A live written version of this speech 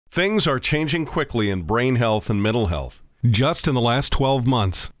Things are changing quickly in brain health and mental health. Just in the last 12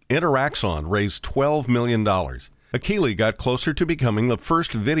 months, Interaxon raised $12 million. Akili got closer to becoming the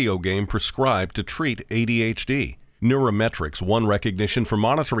first video game prescribed to treat ADHD. Neurometrics won recognition for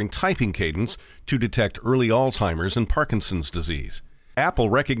monitoring typing cadence to detect early Alzheimer's and Parkinson's disease. Apple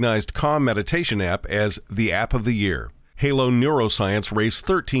recognized Calm Meditation app as the App of the Year. Halo Neuroscience raised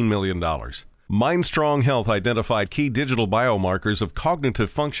 $13 million. MindStrong Health identified key digital biomarkers of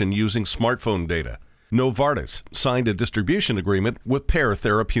cognitive function using smartphone data. Novartis signed a distribution agreement with Pear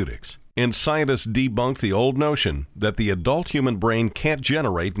Therapeutics. And scientists debunked the old notion that the adult human brain can't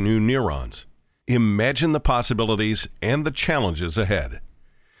generate new neurons. Imagine the possibilities and the challenges ahead.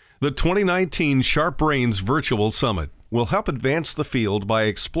 the 2019 SharpBrains Virtual Summit will help advance the field by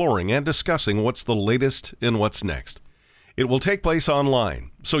exploring and discussing what's the latest and what's next. It will take place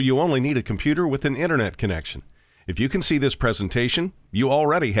online, so you only need a computer with an internet connection. If you can see this presentation, you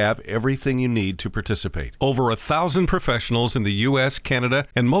already have everything you need to participate. Over 1,000 professionals in the U.S., Canada,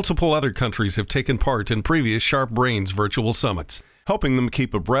 and multiple other countries have taken part in previous SharpBrains virtual summits, helping them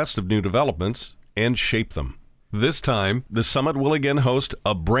keep abreast of new developments and shape them. This time, the summit will again host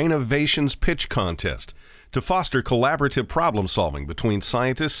a Brainovations pitch contest to foster collaborative problem solving between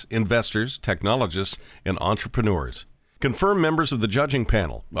scientists, investors, technologists, and entrepreneurs. Confirmed members of the judging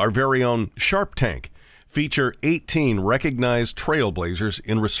panel, our very own Sharp Tank, feature 18 recognized trailblazers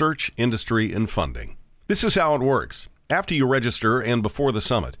in research, industry, and funding. This is how it works. After you register and before the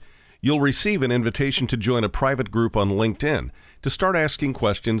summit, you'll receive an invitation to join a private group on LinkedIn to start asking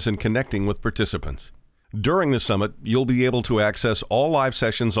questions and connecting with participants. During the summit, you'll be able to access all live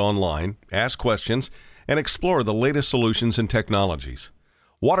sessions online, ask questions, and explore the latest solutions and technologies.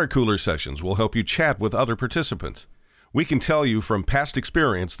 Water cooler sessions will help you chat with other participants. We can tell you from past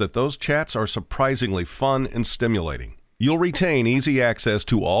experience that those chats are surprisingly fun and stimulating. You'll retain easy access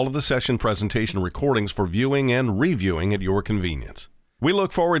to all of the session presentation recordings for viewing and reviewing at your convenience. We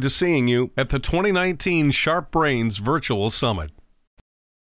look forward to seeing you at the 2019 SharpBrains Virtual Summit.